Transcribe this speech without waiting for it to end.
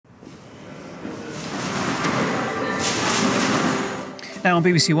Now on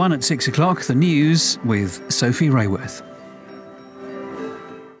BBC One at 6 o'clock, the news with Sophie Rayworth.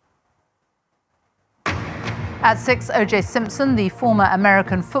 At 6, O.J. Simpson, the former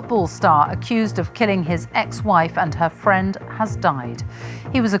American football star accused of killing his ex-wife and her friend, has died.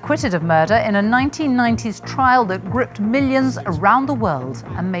 He was acquitted of murder in a 1990s trial that gripped millions around the world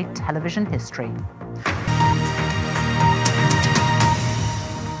and made television history.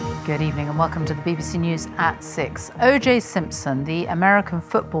 Good evening and welcome to the BBC News at 6. O.J. Simpson, the American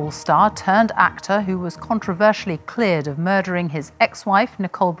football star turned actor who was controversially cleared of murdering his ex-wife,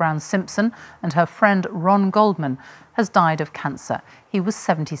 Nicole Brown Simpson, and her friend Ron Goldman, has died of cancer. He was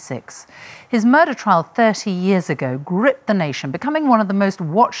 76. His murder trial 30 years ago gripped the nation, becoming one of the most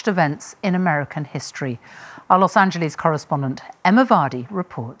watched events in American history. Our Los Angeles correspondent Emma Vardy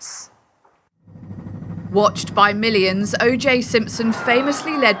reports. Watched by millions, O.J. Simpson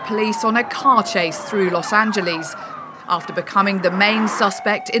famously led police on a car chase through Los Angeles after becoming the main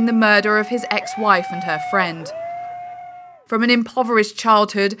suspect in the murder of his ex-wife and her friend. From an impoverished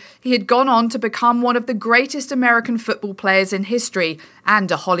childhood, he had gone on to become one of the greatest American football players in history and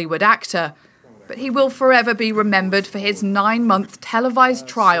a Hollywood actor. But he will forever be remembered for his 9-month televised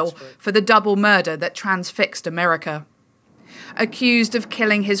trial for the double murder that transfixed America. Accused of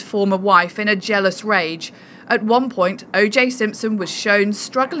killing his former wife in a jealous rage, at one point O.J. Simpson was shown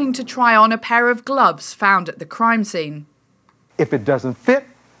struggling to try on a pair of gloves found at the crime scene. If it doesn't fit,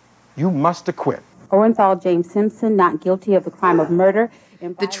 you must acquit. Orenthal James Simpson, not guilty of the crime of murder.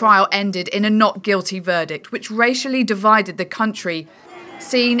 The trial ended in a not guilty verdict, which racially divided the country,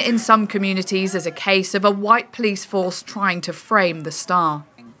 seen in some communities as a case of a white police force trying to frame the star.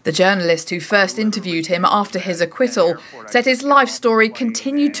 The journalist who first interviewed him after his acquittal said his life story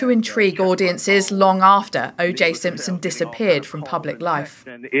continued to intrigue audiences long after O.J. Simpson disappeared from public life.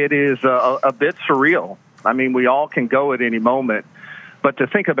 It is a bit surreal. I mean, we all can go at any moment. But to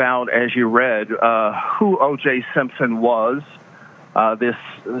think about, as you read, who O.J. Simpson was, this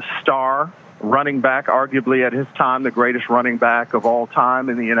star running back, arguably at his time the greatest running back of all time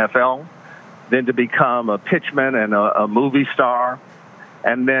in the NFL, then to become a pitchman and a movie star.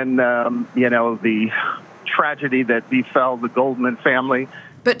 And then, the tragedy that befell the Goldman family.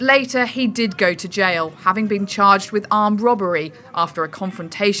 But later he did go to jail, having been charged with armed robbery after a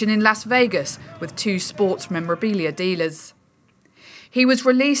confrontation in Las Vegas with 2 sports memorabilia dealers. He was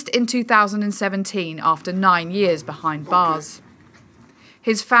released in 2017 after 9 years behind bars.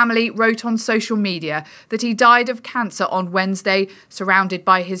 His family wrote on social media that he died of cancer on Wednesday, surrounded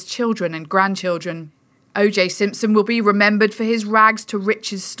by his children and grandchildren. O.J. Simpson will be remembered for his rags to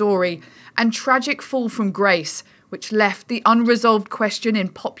riches story and tragic fall from grace, which left the unresolved question in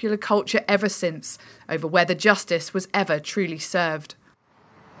popular culture ever since over whether justice was ever truly served.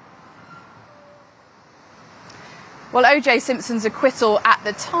 Well, O.J. Simpson's acquittal at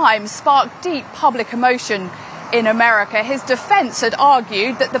the time sparked deep public emotion in America. His defence had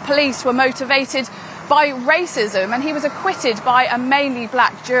argued that the police were motivated by racism, and he was acquitted by a mainly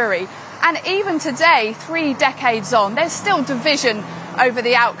black jury. And even today, 3 decades on, there's still division over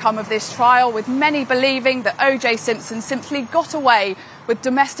the outcome of this trial, with many believing that O.J. Simpson simply got away with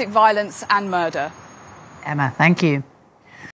domestic violence and murder. Emma, thank you.